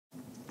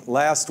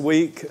Last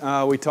week,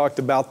 we talked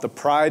about the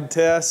pride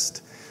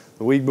test.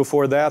 The week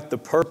before that, the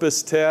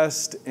purpose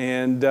test.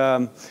 And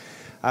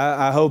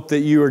I hope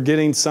that you are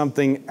getting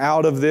something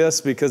out of this,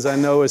 because I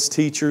know as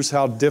teachers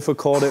how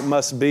difficult it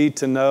must be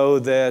to know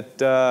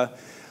that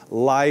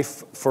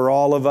life for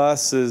all of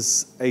us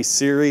is a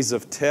series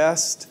of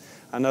tests.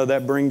 I know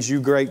that brings you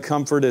great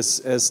comfort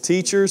as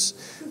teachers.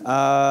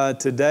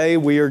 Today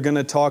we are going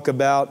to talk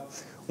about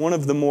one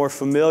of the more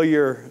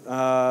familiar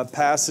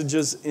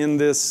passages in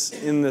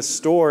this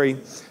story,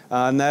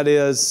 and that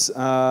is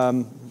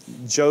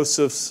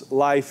Joseph's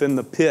life in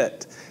the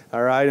pit.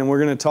 All right, and we're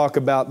going to talk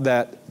about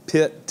that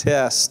pit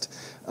test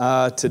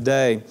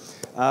today.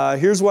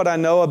 Here's what I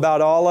know about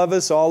all of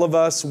us. All of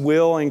us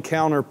will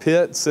encounter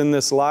pits in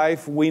this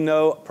life. We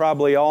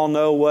probably all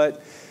know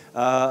what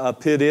a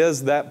pit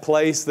is, that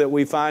place that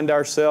we find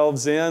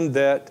ourselves in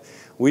that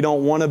we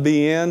don't want to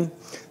be in,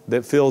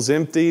 that feels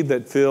empty,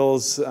 that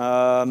feels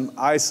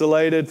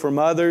isolated from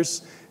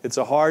others. It's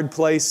a hard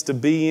place to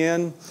be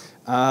in,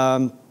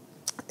 and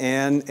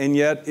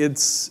yet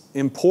it's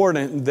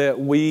important that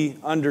we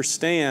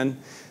understand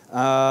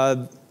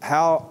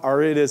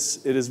it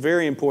is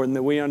very important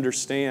that we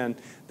understand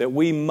that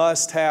we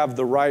must have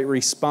the right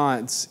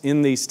response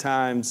in these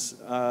times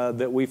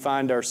that we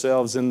find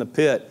ourselves in the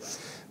pit.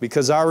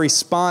 Because our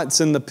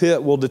response in the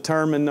pit will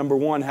determine, number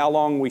one, how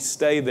long we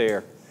stay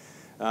there.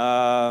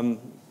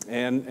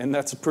 And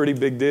that's a pretty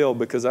big deal,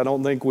 because I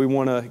don't think we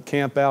want to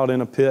camp out in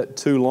a pit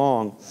too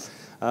long.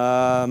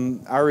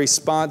 Our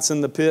response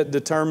in the pit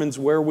determines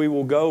where we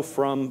will go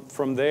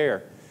from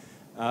there.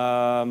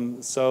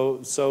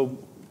 So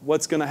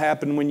what's going to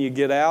happen when you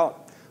get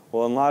out?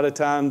 Well, a lot of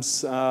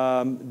times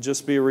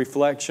just be a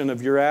reflection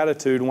of your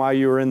attitude while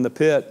you were in the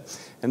pit.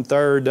 And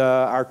third,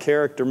 our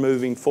character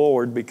moving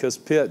forward, because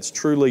pits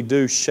truly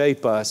do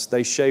shape us.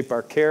 They shape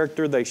our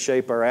character, they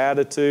shape our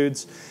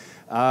attitudes.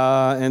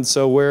 And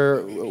so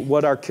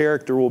what our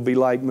character will be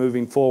like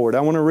moving forward.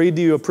 I want to read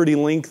to you a pretty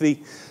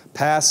lengthy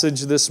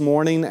passage this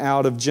morning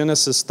out of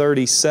Genesis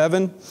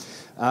 37,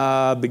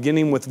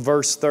 beginning with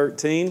verse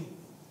 13.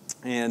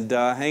 And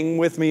hang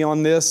with me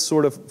on this,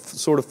 sort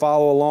of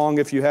follow along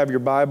if you have your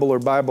Bible or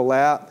Bible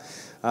app.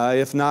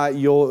 If not,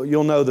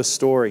 you'll know the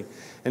story.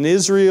 And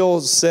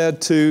Israel said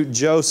to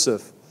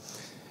Joseph,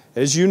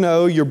 "As you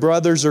know, your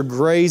brothers are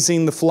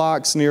grazing the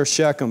flocks near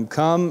Shechem.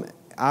 Come,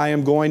 I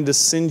am going to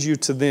send you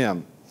to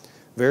them."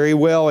 "Very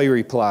well," he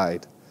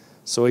replied.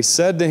 So he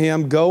said to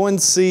him, "Go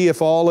and see if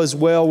all is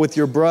well with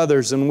your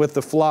brothers and with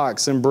the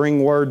flocks, and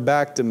bring word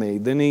back to me."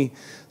 Then he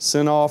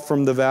sent off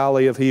from the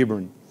valley of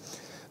Hebron.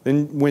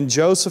 Then when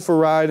Joseph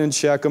arrived in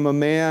Shechem, a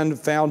man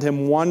found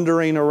him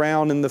wandering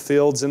around in the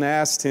fields and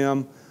asked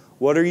him,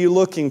 "What are you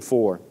looking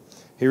for?"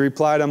 He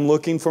replied, "I'm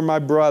looking for my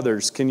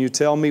brothers. Can you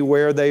tell me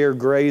where they are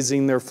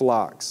grazing their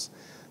flocks?"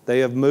 "They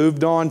have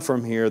moved on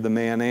from here," the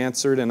man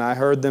answered, "and I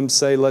heard them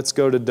say, 'Let's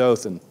go to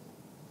Dothan.'"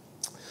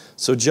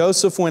 So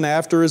Joseph went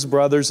after his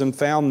brothers and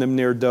found them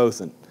near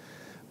Dothan.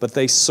 But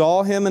they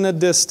saw him in a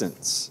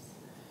distance,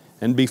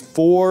 and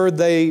before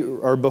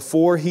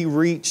he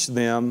reached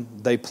them,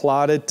 they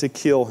plotted to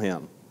kill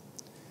him.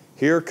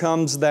 "Here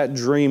comes that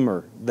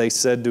dreamer," they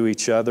said to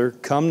each other.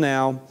 "Come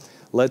now,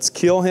 let's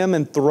kill him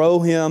and throw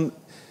him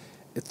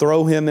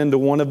into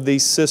one of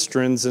these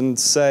cisterns and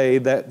say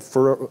that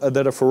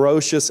a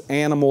ferocious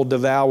animal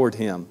devoured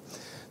him.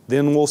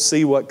 Then we'll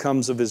see what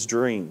comes of his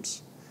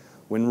dreams."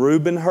 When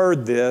Reuben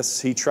heard this,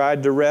 he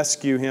tried to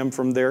rescue him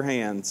from their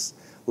hands.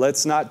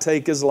 "Let's not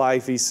take his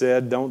life," he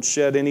said. "Don't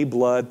shed any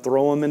blood.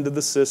 Throw him into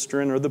the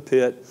cistern or the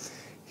pit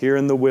here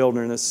in the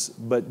wilderness,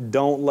 but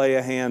don't lay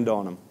a hand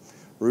on him."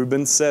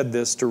 Reuben said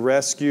this to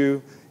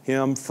rescue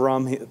him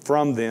from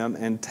them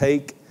and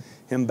take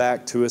him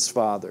back to his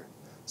father.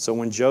 So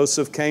when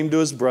Joseph came to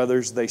his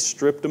brothers, they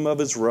stripped him of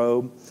his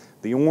robe,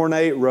 the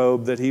ornate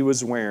robe that he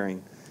was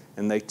wearing,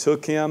 and they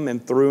took him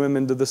and threw him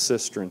into the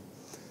cistern.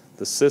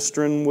 The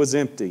cistern was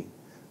empty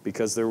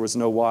because there was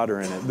no water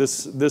in it.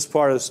 This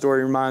part of the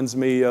story reminds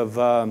me of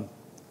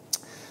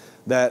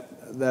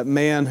that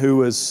man who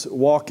was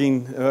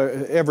walking,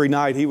 every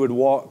night he would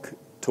walk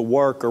to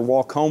work or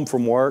walk home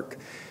from work,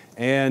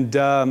 and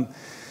after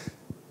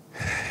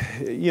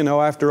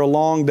a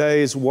long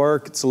day's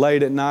work, it's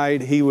late at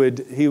night, he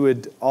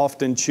would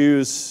often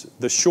choose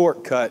the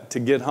shortcut to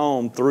get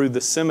home through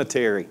the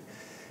cemetery.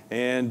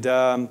 And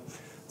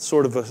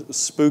sort of a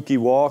spooky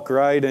walk,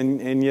 right?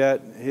 And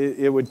yet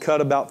it would cut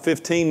about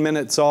 15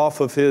 minutes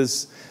off of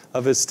his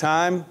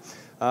time.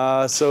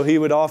 So he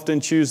would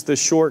often choose the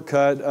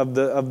shortcut of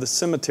the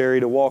cemetery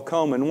to walk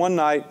home. And one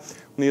night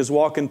when he was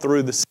walking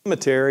through the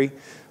cemetery,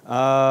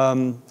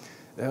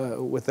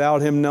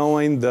 without him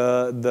knowing,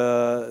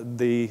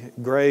 the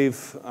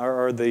grave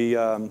or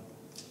the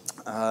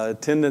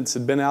attendants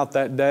had been out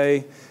that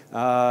day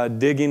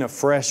digging a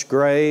fresh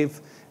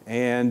grave,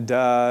 and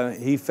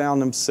he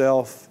found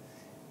himself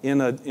in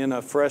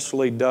a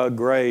freshly dug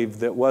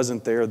grave that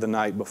wasn't there the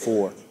night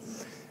before.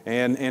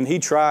 And he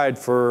tried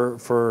for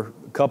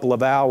a couple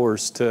of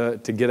hours to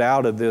get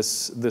out of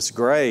this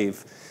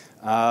grave.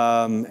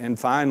 And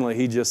finally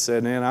he just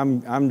said,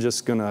 "Man, I'm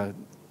just going to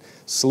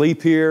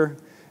sleep here.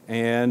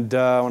 And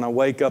when I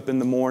wake up in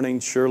the morning,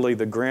 surely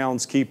the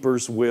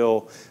groundskeepers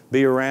will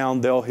be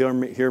around. They'll hear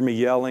me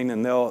yelling,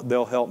 and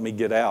they'll help me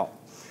get out.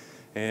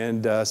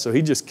 And so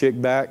he just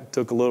kicked back,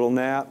 took a little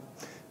nap,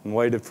 and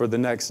waited for the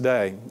next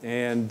day.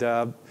 And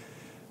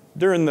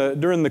during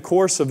the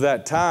course of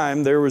that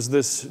time, there was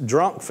this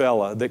drunk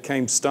fella that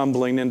came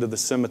stumbling into the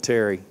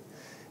cemetery,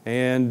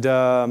 and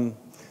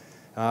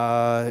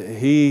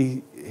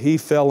he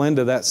fell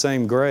into that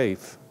same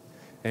grave.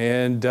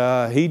 And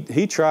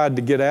he tried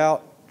to get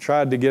out.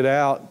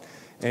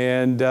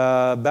 And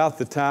about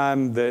the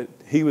time that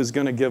he was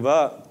going to give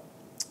up,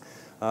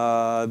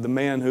 the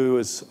man who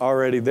was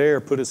already there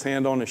put his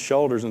hand on his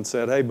shoulders and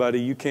said, "Hey, buddy,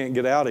 you can't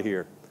get out of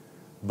here."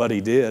 But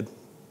he did.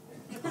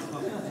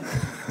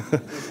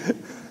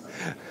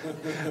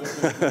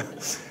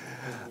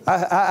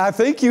 I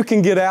think you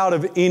can get out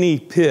of any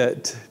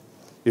pit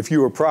if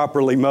you are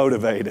properly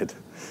motivated.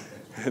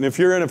 And if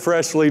you're in a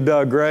freshly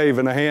dug grave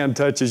and a hand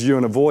touches you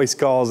and a voice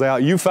calls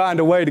out, you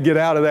find a way to get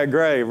out of that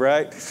grave,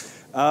 right?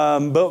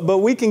 But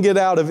we can get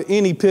out of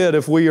any pit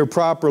if we are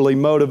properly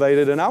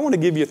motivated. And I want to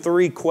give you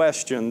 3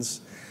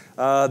 questions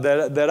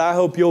that I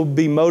hope you'll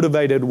be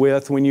motivated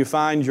with when you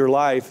find your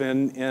life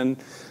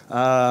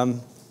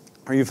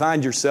or you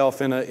find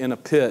yourself in a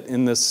pit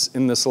in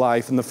this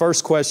life. And the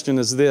first question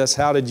is this: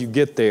 how did you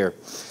get there?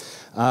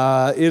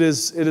 It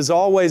is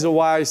always a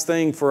wise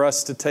thing for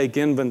us to take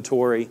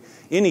inventory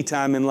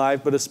anytime in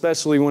life, but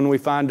especially when we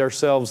find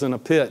ourselves in a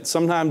pit.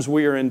 Sometimes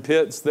we are in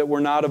pits that were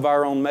not of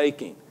our own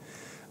making.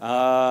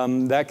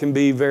 That can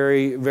be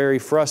very, very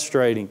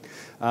frustrating.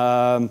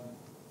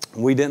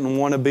 We didn't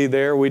want to be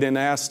there. We didn't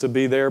ask to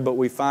be there, but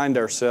we find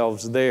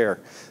ourselves there.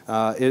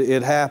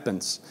 It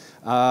happens.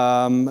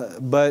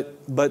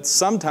 But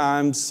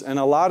sometimes, and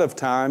a lot of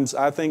times,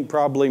 I think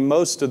probably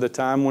most of the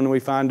time when we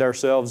find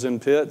ourselves in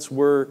pits,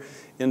 we're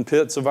in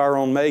pits of our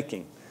own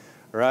making,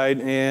 right?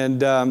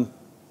 And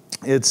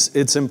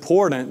it's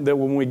important that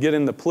when we get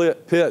in the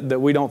pit that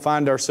we don't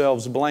find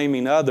ourselves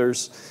blaming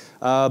others,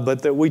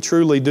 but that we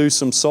truly do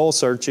some soul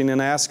searching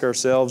and ask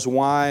ourselves,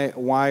 why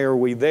are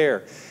we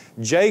there?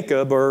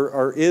 Jacob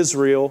or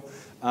Israel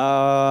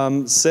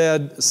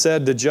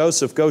said to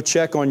Joseph, "Go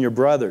check on your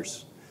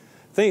brothers."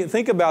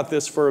 Think about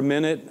this for a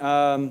minute.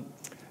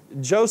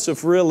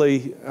 Joseph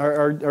really,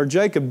 or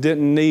Jacob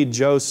didn't need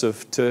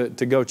Joseph to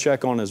go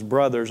check on his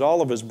brothers.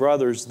 All of his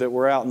brothers that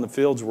were out in the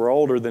fields were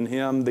older than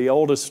him. The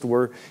oldest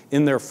were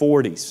in their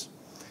 40s.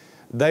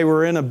 They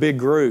were in a big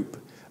group.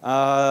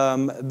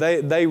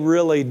 They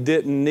really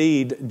didn't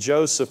need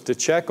Joseph to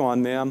check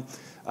on them.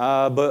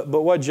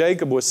 But what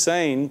Jacob was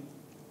saying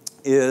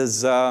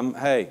is,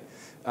 hey,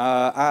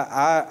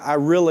 I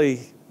really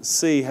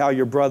see how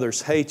your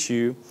brothers hate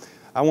you.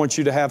 I want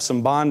you to have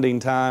some bonding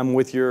time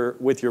with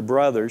your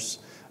brothers.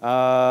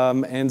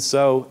 And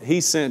so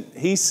he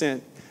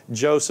sent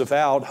Joseph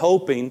out,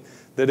 hoping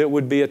that it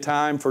would be a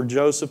time for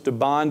Joseph to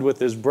bond with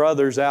his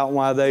brothers out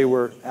while they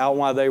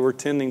were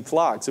tending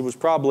flocks. It was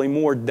probably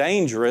more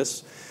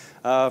dangerous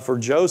for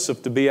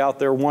Joseph to be out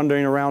there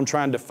wandering around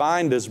trying to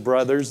find his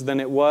brothers than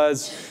it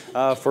was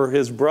for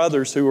his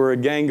brothers, who were a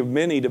gang of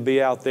many, to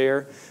be out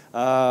there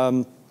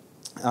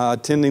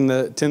tending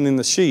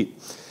the sheep.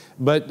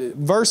 But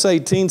verse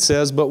 18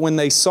 says, "But when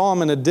they saw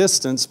him in a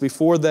distance,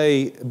 before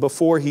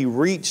he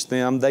reached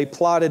them, they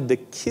plotted to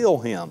kill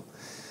him."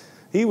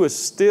 He was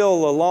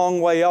still a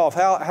long way off.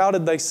 How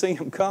did they see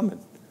him coming?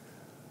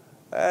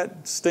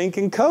 That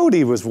stinking coat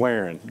he was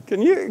wearing.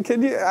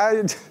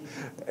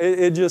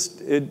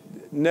 It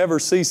never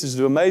ceases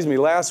to amaze me.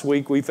 Last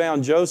week we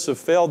found Joseph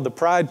failed the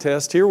pride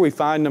test. Here we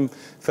find him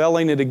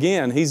failing it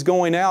again. He's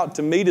going out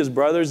to meet his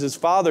brothers. His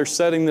father's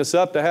setting this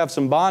up to have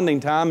some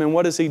bonding time. And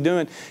what is he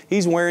doing?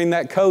 He's wearing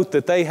that coat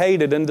that they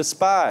hated and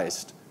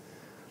despised.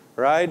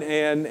 Right?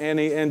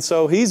 And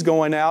so he's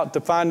going out to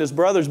find his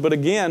brothers. But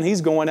again, he's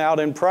going out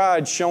in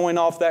pride, showing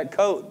off that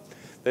coat,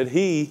 that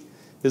he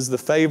is the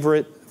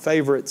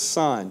favorite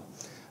son.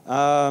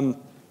 I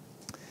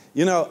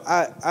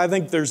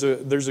think there's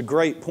a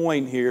great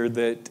point here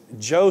that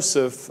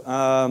Joseph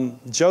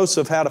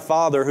had a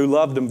father who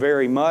loved him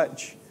very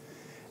much,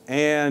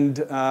 and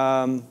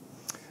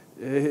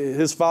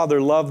his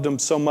father loved him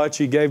so much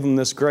he gave him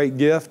this great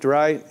gift,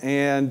 right?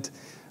 And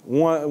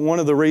one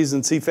of the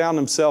reasons he found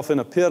himself in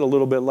a pit a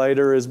little bit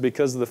later is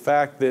because of the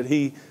fact that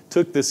he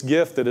took this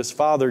gift that his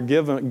father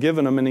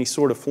given him and he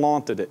sort of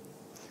flaunted it.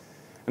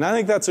 And I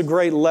think that's a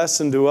great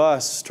lesson to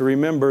us to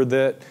remember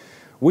that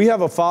we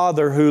have a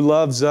Father who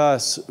loves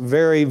us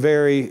very,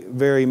 very,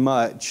 very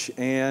much,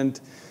 and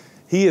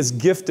He has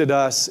gifted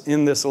us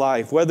in this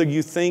life. Whether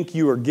you think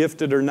you are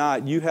gifted or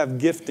not, you have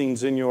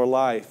giftings in your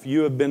life.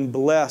 You have been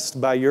blessed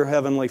by your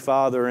Heavenly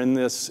Father in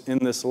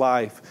this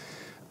life.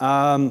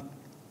 And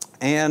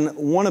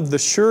one of the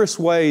surest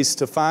ways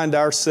to find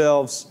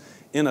ourselves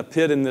in a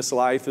pit in this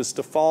life is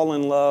to fall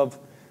in love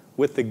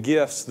with the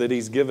gifts that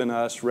He's given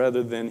us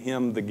rather than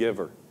Him, the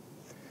giver.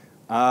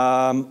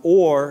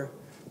 Or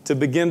to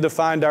begin to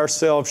find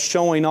ourselves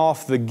showing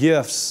off the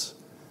gifts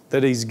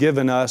that He's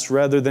given us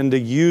rather than to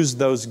use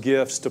those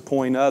gifts to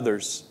point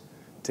others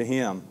to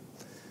him.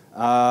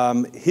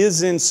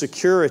 His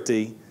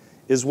insecurity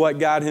is what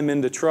got him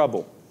into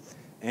trouble.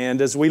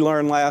 And as we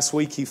learned last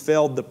week, he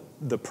failed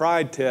the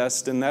pride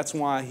test, and that's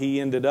why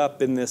he ended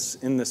up in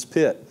this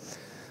pit.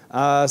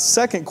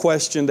 Second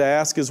question to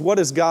ask is, what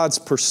is God's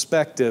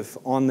perspective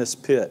on this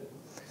pit?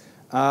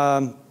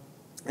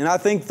 And I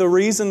think the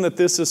reason that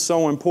this is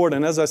so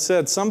important, as I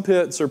said, some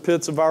pits are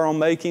pits of our own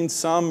making.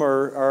 Some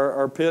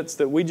are pits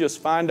that we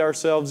just find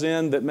ourselves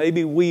in that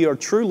maybe we are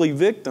truly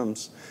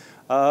victims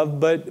of.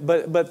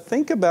 But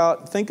think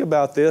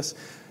about this.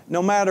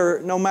 No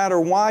matter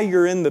why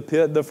you're in the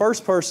pit, the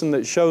first person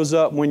that shows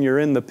up when you're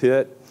in the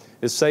pit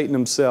is Satan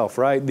himself,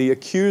 right? The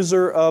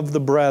accuser of the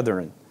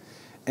brethren.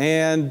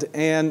 And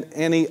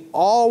he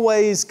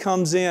always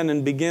comes in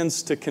and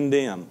begins to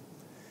condemn.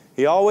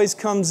 He always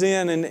comes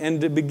in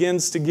and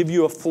begins to give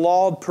you a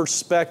flawed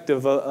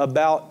perspective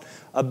about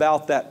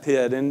that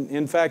pit. And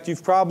in fact,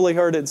 you've probably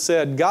heard it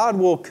said, God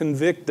will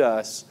convict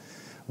us,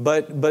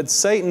 but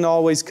Satan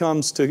always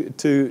comes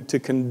to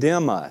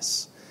condemn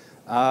us.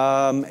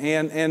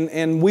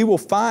 And we will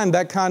find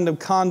that kind of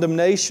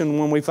condemnation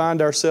when we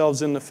find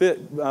ourselves in a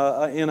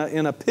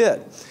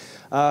pit.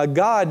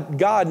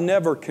 God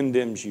never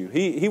condemns you.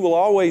 He will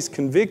always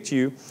convict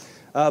you.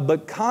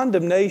 But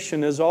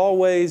condemnation is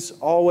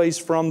always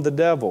from the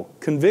devil.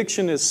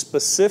 Conviction is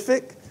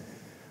specific.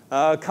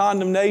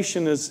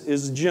 Condemnation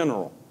is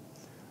general,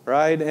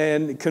 right?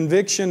 And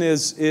conviction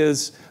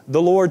is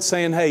the Lord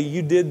saying, hey,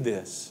 you did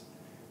this.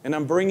 And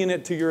I'm bringing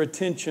it to your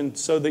attention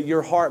so that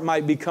your heart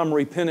might become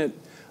repentant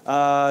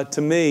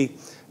to me.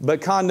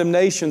 But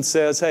condemnation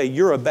says, hey,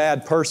 you're a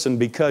bad person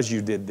because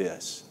you did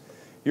this.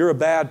 You're a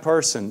bad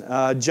person.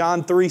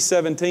 John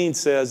 3:17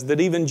 says that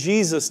even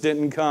Jesus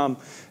didn't come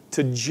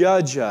to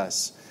judge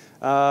us,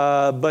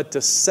 but to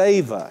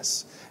save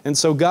us. And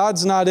so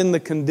God's not in the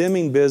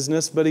condemning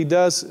business, but He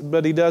does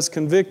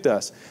convict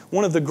us.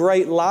 One of the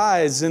great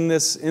lies in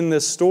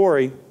this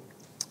story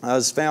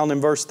is found in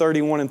verse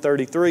 31 and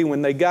 33.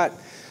 When they got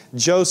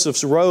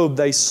Joseph's robe,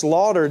 they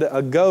slaughtered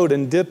a goat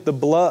and dipped the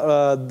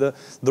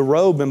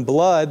robe in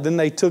blood. Then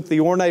they took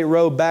the ornate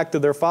robe back to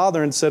their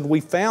father and said,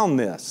 "We found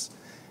this.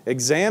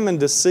 Examine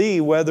to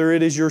see whether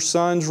it is your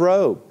son's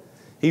robe."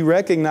 He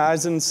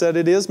recognized it and said,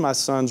 "It is my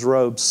son's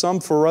robe. Some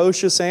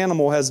ferocious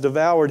animal has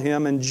devoured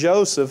him, and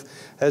Joseph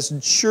has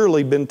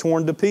surely been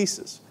torn to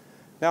pieces."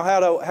 Now,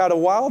 had a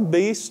wild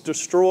beast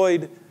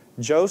destroyed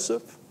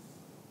Joseph?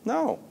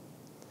 No.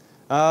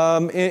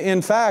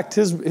 In fact,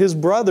 his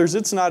brothers,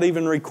 it's not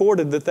even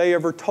recorded that they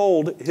ever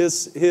told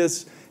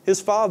his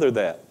father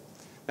that.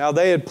 Now,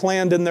 they had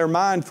planned in their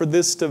mind for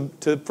this to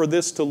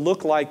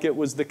look like it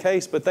was the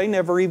case, but they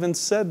never even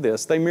said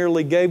this. They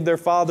merely gave their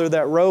father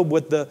that robe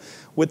with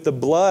the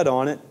blood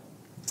on it,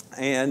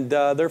 and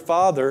their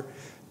father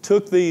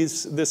took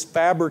this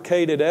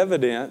fabricated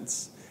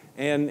evidence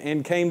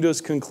and came to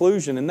his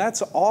conclusion. And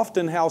that's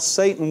often how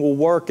Satan will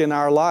work in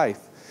our life.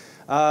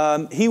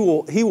 He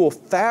will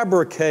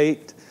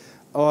fabricate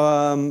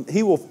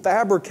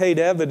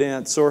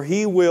evidence, or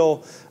he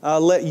will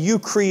let you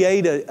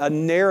create a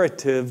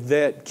narrative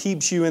that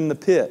keeps you in the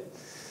pit.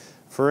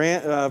 For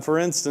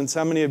instance,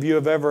 how many of you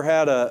have ever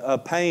had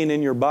a pain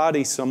in your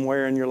body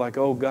somewhere and you're like,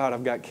 "Oh God,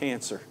 I've got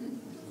cancer"?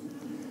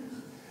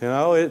 You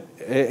know,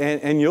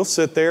 and you'll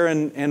sit there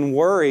and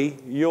worry.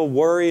 You'll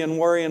worry and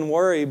worry and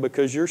worry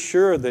because you're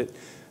sure that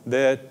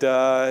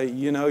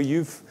you know,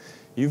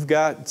 you've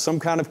got some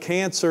kind of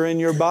cancer in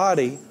your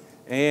body,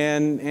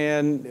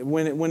 and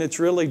when it's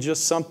really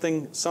just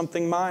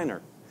something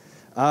minor,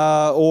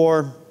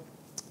 or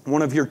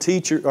one of your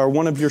teachers or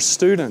one of your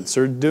students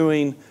are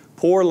doing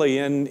poorly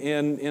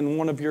in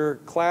one of your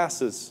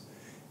classes,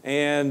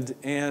 and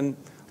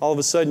all of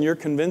a sudden you're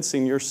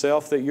convincing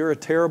yourself that you're a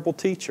terrible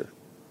teacher.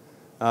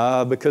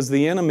 Because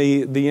the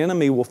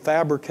enemy will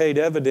fabricate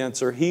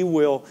evidence, or he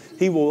will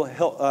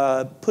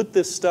help, put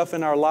this stuff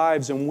in our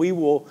lives, and we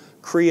will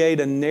create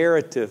a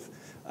narrative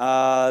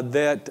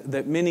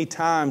that many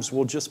times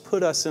will just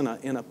put us in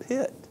a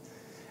pit.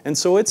 And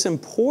so it's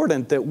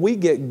important that we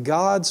get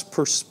God's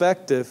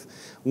perspective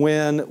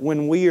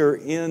when we are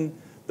in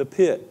the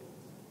pit.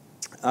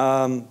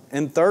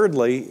 And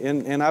thirdly,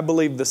 and I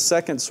believe the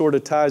second sort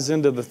of ties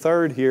into the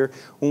third here,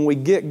 when we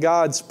get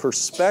God's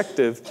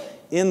perspective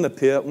in the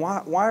pit,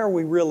 why are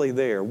we really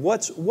there?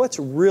 What's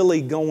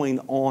really going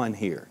on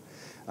here?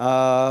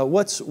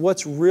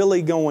 What's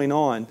really going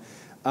on?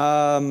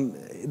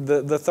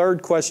 The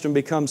third question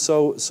becomes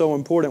so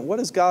important.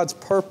 What is God's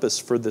purpose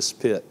for this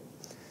pit?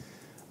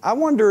 I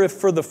wonder if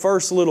for the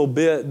first little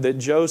bit that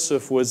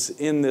Joseph was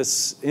in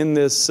this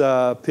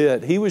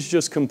pit, he was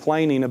just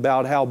complaining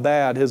about how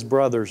bad his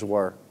brothers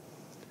were.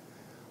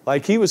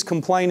 Like he was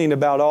complaining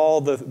about all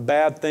the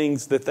bad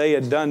things that they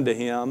had done to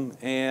him,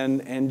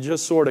 and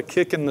just sort of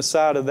kicking the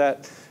side of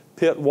that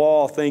pit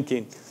wall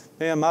thinking,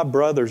 man, my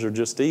brothers are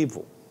just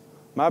evil.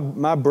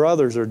 My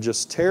brothers are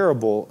just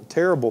terrible,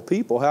 terrible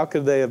people. How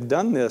could they have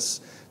done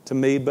this to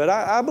me? But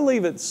I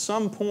believe at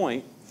some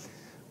point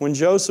when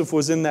Joseph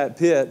was in that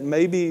pit,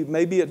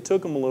 maybe it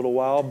took him a little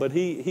while, but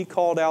he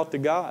called out to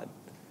God.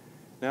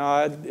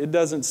 Now, it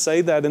doesn't say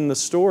that in the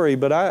story,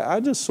 but I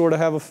just sort of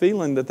have a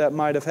feeling that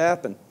might have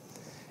happened.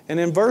 And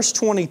in verse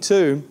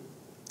 22,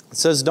 it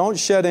says, don't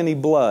shed any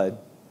blood.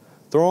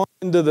 Throw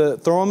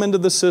them into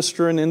the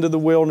cistern, into the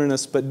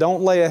wilderness, but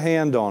don't lay a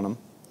hand on them.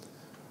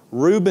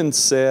 Reuben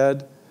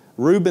said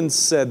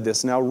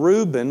this. Now,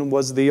 Reuben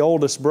was the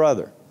oldest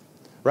brother,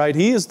 right?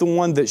 He is the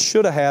one that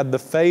should have had the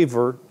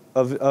favor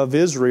of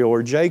Israel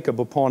or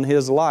Jacob upon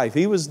his life.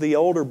 He was the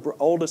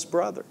oldest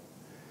brother.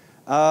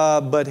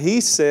 But he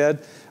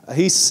said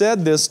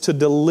this to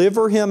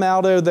deliver him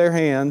out of their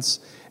hands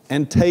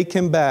and take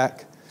him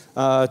back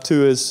to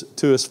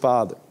his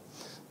father.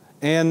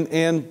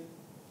 And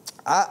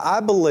I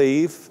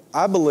believe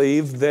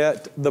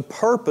that the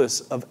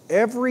purpose of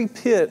every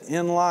pit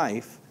in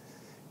life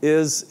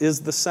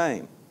is the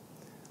same.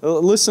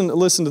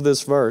 Listen to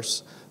this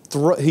verse.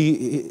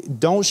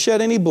 Don't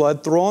shed any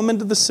blood. Throw him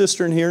into the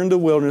cistern here in the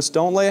wilderness.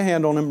 Don't lay a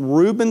hand on him.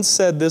 Reuben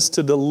said this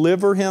to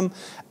deliver him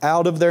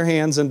out of their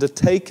hands and to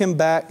take him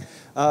back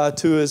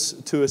to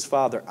his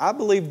father. I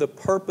believe the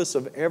purpose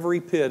of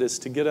every pit is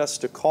to get us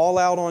to call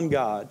out on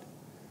God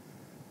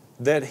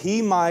that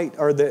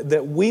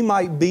that we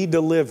might be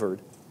delivered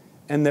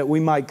and that we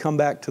might come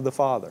back to the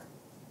Father.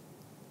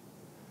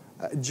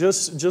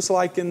 Just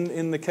like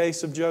in the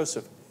case of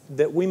Joseph,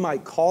 that we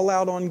might call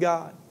out on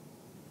God,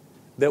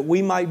 that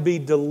we might be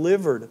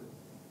delivered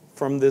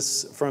from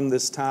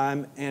this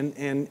time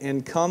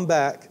and come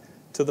back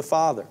to the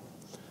Father.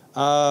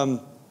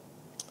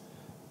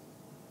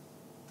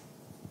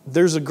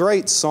 There's a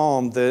great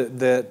psalm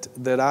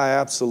that I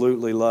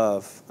absolutely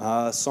love,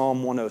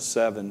 Psalm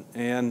 107,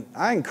 and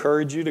I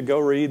encourage you to go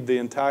read the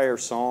entire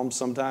psalm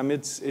sometime.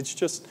 It's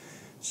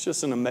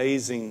just an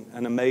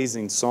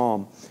amazing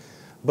psalm.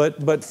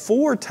 But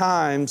four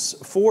times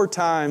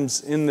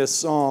in this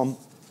psalm,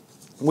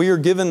 we are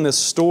given this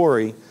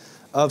story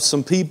of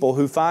some people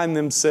who find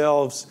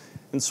themselves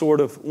in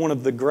sort of one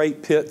of the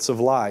great pits of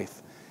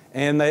life,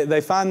 and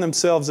they find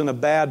themselves in a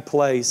bad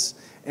place.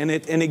 And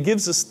it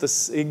gives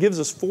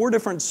us four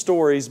different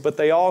stories, but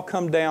they all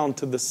come down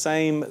to the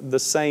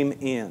same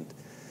end.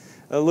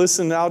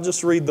 Listen, I'll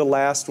just read the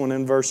last one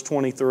in verse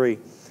 23.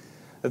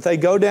 That they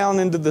go down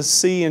into the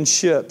sea in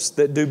ships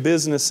that do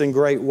business in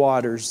great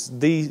waters.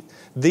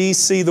 These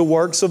see the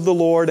works of the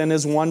Lord and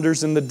His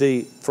wonders in the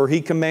deep. For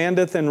He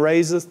commandeth and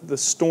raiseth the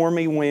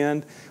stormy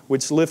wind,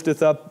 which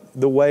lifteth up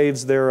the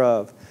waves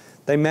thereof.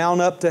 They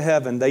mount up to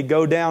heaven. They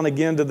go down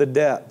again to the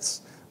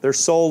depths. Their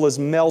soul is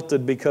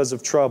melted because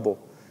of trouble.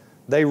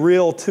 They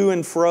reel to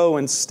and fro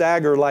and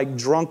stagger like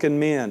drunken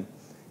men,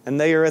 and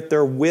they are at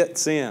their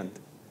wits' end.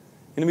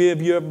 Any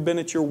of you ever been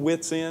at your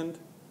wits' end?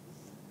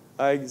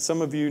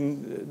 Some of you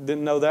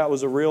didn't know that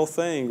was a real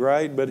thing,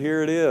 right? But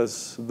here it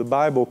is. The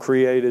Bible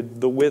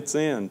created the wits'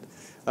 end.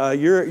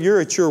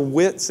 You're at your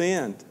wits'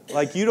 end.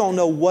 Like you don't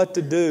know what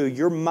to do.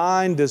 Your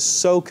mind is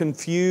so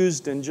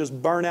confused and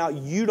just burnt out.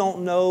 You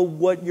don't know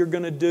what you're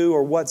going to do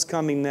or what's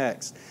coming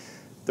next.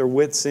 Their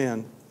wits'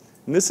 end.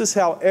 And this is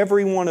how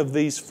every one of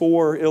these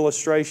four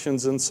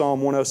illustrations in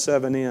Psalm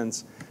 107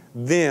 ends.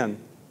 Then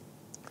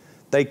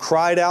they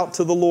cried out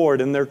to the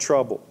Lord in their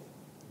trouble,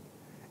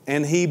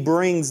 and He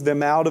brings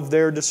them out of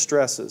their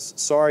distresses.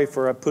 Sorry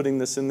for putting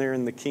this in there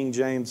in the King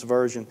James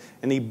Version.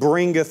 And He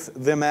bringeth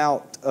them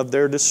out of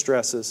their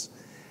distresses,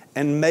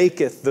 and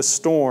maketh the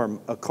storm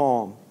a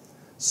calm,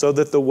 so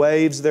that the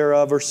waves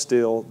thereof are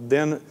still.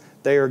 Then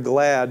they are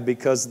glad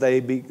because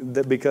they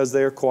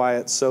are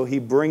quiet. So He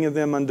bringeth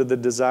them unto the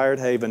desired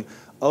haven.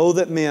 Oh,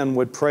 that men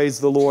would praise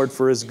the Lord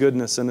for His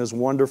goodness and His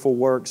wonderful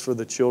works for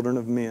the children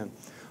of men.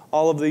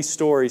 All of these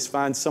stories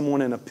find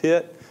someone in a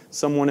pit,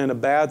 someone in a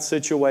bad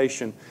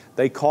situation.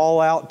 They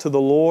call out to the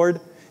Lord.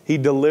 He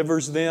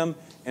delivers them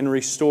and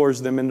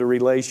restores them into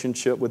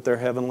relationship with their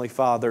Heavenly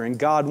Father. And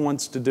God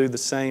wants to do the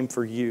same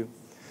for you.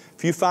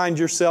 If you find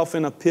yourself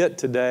in a pit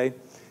today,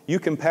 you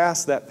can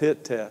pass that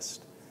pit test.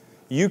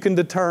 You can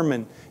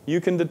determine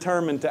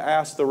to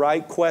ask the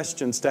right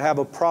questions, to have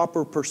a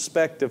proper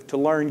perspective, to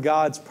learn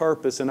God's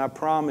purpose. And I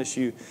promise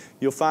you,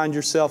 you'll find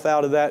yourself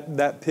out of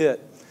that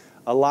pit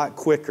a lot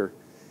quicker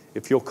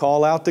if you'll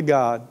call out to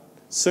God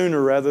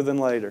sooner rather than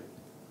later.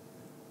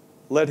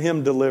 Let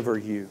Him deliver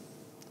you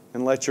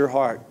and let your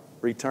heart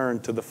return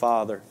to the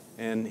Father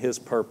and His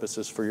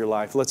purposes for your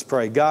life. Let's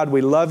pray. God, we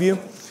love You.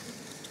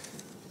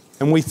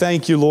 And we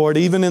thank You, Lord,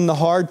 even in the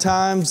hard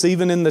times,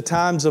 even in the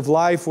times of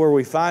life where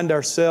we find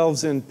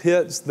ourselves in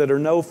pits that are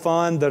no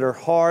fun, that are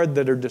hard,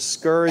 that are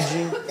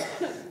discouraging,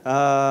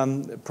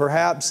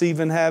 perhaps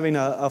even having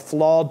a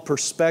flawed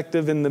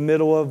perspective in the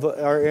middle of,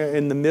 or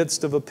in the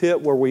midst of a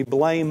pit where we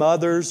blame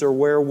others or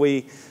where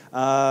we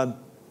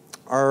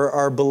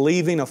are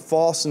believing a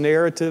false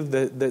narrative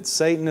that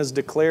Satan has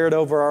declared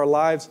over our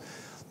lives.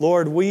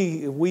 Lord,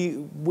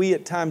 we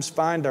at times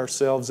find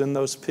ourselves in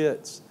those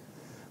pits.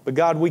 But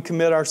God, we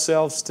commit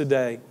ourselves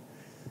today,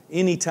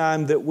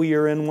 anytime that we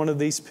are in one of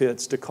these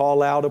pits, to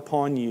call out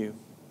upon You,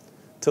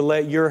 to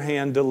let Your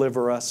hand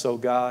deliver us, oh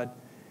God,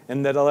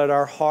 and that let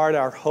our heart,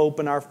 our hope,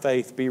 and our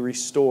faith be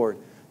restored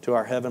to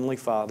our Heavenly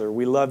Father.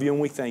 We love You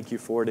and we thank You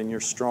for it in Your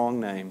strong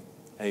name.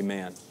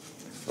 Amen.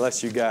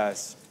 Bless you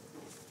guys.